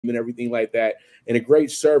and everything like that, and a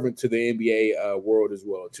great servant to the NBA world as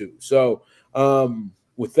well too. So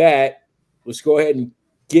with that, let's go ahead and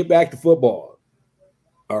get back to football.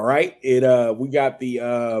 All right, we got the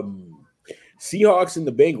Seahawks and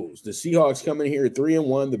the Bengals. The Seahawks coming here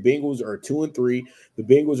 3-1. The Bengals are 2-3. The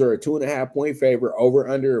Bengals are a 2.5 point favorite, over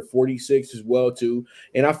under 46 as well too.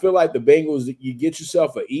 And I feel like the Bengals, you get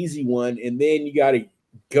yourself an easy one, and then you got to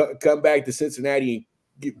come back to Cincinnati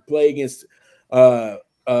and play against a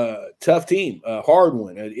tough team, a hard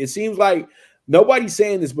one. It seems like nobody's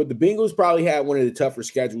saying this, but the Bengals probably had one of the tougher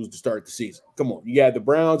schedules to start the season. Come on, you had the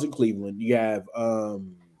Browns in Cleveland. You had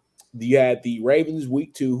the Ravens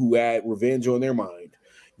week 2, who had revenge on their mind.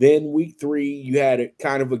 Then week 3, you had a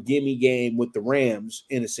kind of a gimme game with the Rams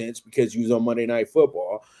in a sense because you was on Monday Night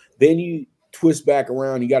Football. Then you twist back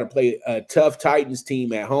around. You got to play a tough Titans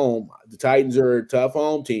team at home. The Titans are a tough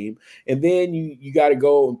home team. And then you got to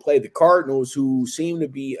go and play the Cardinals, who seem to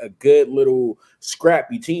be a good little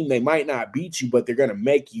scrappy team. They might not beat you, but they're going to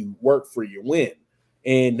make you work for your win.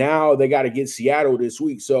 And now they got to get Seattle this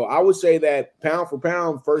week. So I would say that pound for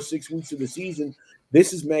pound, first 6 weeks of the season,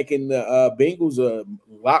 this is making the Bengals a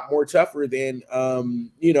lot more tougher than,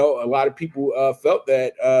 a lot of people felt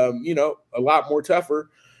that, a lot more tougher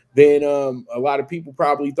than a lot of people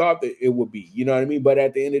probably thought that it would be. You know what I mean? But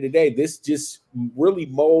at the end of the day, this just really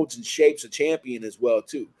molds and shapes a champion as well,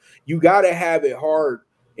 too. You got to have it hard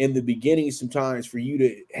in the beginning sometimes for you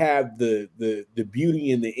to have the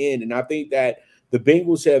beauty in the end. And I think that the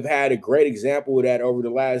Bengals have had a great example of that over the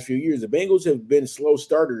last few years. The Bengals have been slow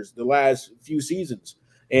starters the last few seasons.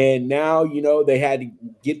 And now, they had to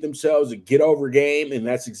get themselves a get-over game, and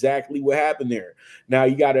that's exactly what happened there. Now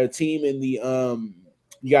you got a team in the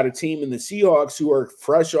Seahawks who are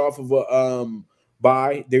fresh off of a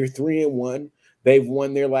bye. They're 3-1. They've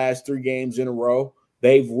won their last 3 games in a row.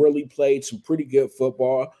 They've really played some pretty good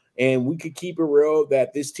football. And we could keep it real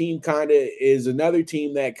that this team kind of is another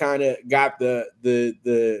team that kind of got the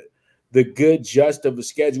good just of the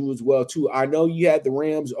schedule as well too. I know you had the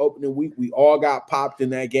Rams opening week. We all got popped in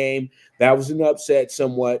that game. That was an upset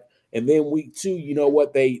somewhat. And then week 2, you know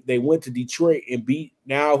what? They went to Detroit and beat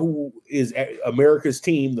now who is America's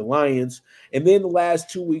team, the Lions. And then the last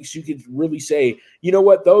 2 weeks, you could really say, you know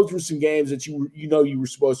what? Those were some games that you were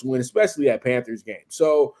supposed to win, especially that Panthers game.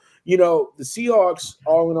 So, the Seahawks,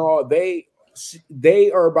 all in all, they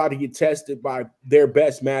are about to get tested by their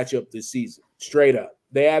best matchup this season, straight up.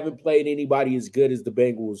 They haven't played anybody as good as the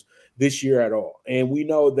Bengals this year at all. And we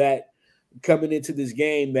know that coming into this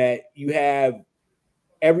game that you have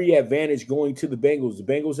every advantage going to the Bengals. The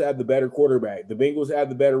Bengals have the better quarterback. The Bengals have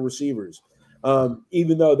the better receivers.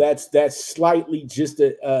 Even though that's slightly just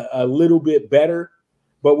a little bit better,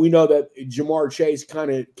 but we know that Jamar Chase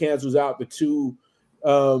kind of cancels out the 2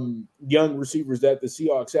 young receivers that the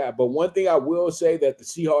Seahawks have. But one thing I will say that the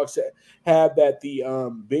Seahawks have that the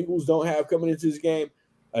Bengals don't have coming into this game,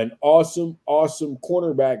 an awesome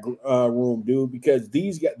cornerback room, dude, because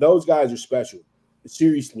those guys are special.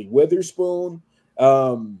 Seriously, Witherspoon,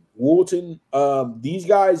 Woolton, these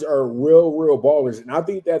guys are real ballers, and I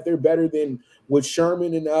think that they're better than what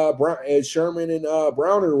Sherman and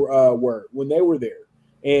Browner were when they were there.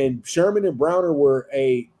 And Sherman and Browner were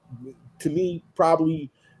to me,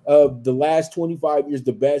 probably of the last 25 years,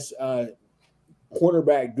 the best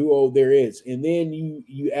cornerback duo there is. And then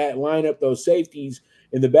you line up those safeties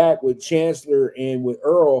in the back with Chancellor and with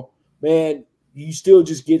Earl, man, you still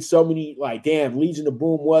just get so many, like, damn, Legion of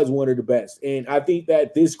Boom was one of the best. And I think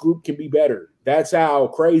that this group can be better. That's how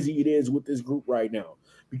crazy it is with this group right now,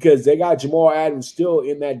 because they got Jamal Adams still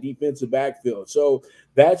in that defensive backfield. So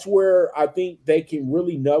that's where I think they can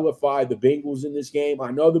really nullify the Bengals in this game.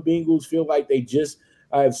 I know the Bengals feel like they just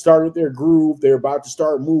have started their groove. They're about to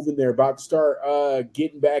start moving. They're about to start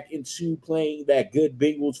getting back into playing that good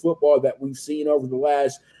Bengals football that we've seen over the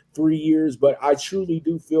last 3 years. But I truly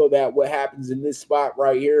do feel that what happens in this spot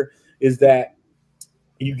right here is that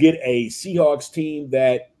you get a Seahawks team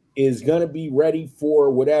that is going to be ready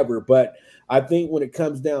for whatever. But I think when it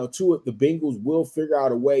comes down to it, the Bengals will figure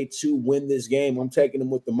out a way to win this game. I'm taking them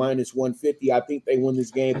with the -150. I think they win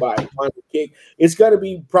this game by a final kick. It's going to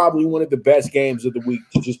be probably one of the best games of the week,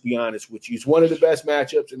 to just be honest with you. It's one of the best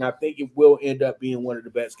matchups, and I think it will end up being one of the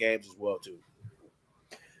best games as well, too.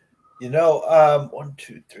 1,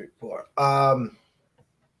 2, 3, 4. On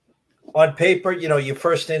paper, your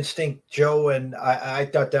first instinct, Joe, and I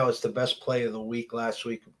thought that was the best play of the week last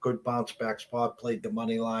week. Good bounce back spot, played the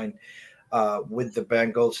money line with the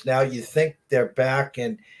Bengals. Now you think they're back,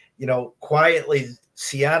 and quietly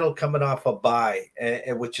Seattle coming off a bye,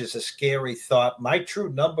 which is a scary thought. My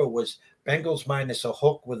true number was Bengals minus a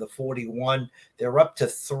hook with a 41. They're up to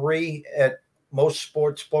 3 at most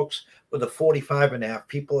sports books with a 45.5.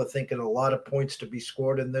 People are thinking a lot of points to be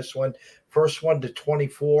scored in this one. First one to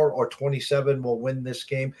 24 or 27 will win this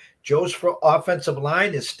game. Joe's offensive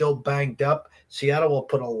line is still banged up. Seattle will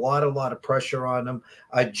put a lot of pressure on them.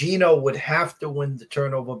 Geno would have to win the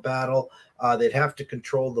turnover battle. They'd have to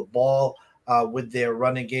control the ball with their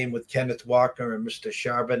running game with Kenneth Walker and Mr.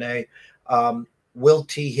 Charbonnet. Will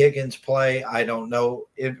T. Higgins play? I don't know.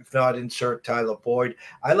 If not, insert Tyler Boyd.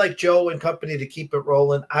 I like Joe and company to keep it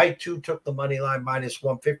rolling. I, too, took the money line minus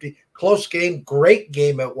 150. Close game. Great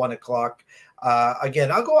game at 1 o'clock.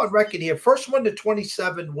 Again, I'll go on record here. First one to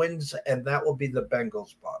 27 wins, and that will be the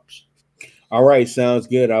Bengals, Bobs. All right. Sounds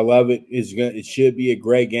good. I love it. It should be a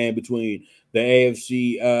great game between the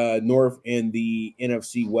AFC North and the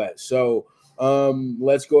NFC West. So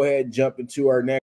let's go ahead and jump into our next.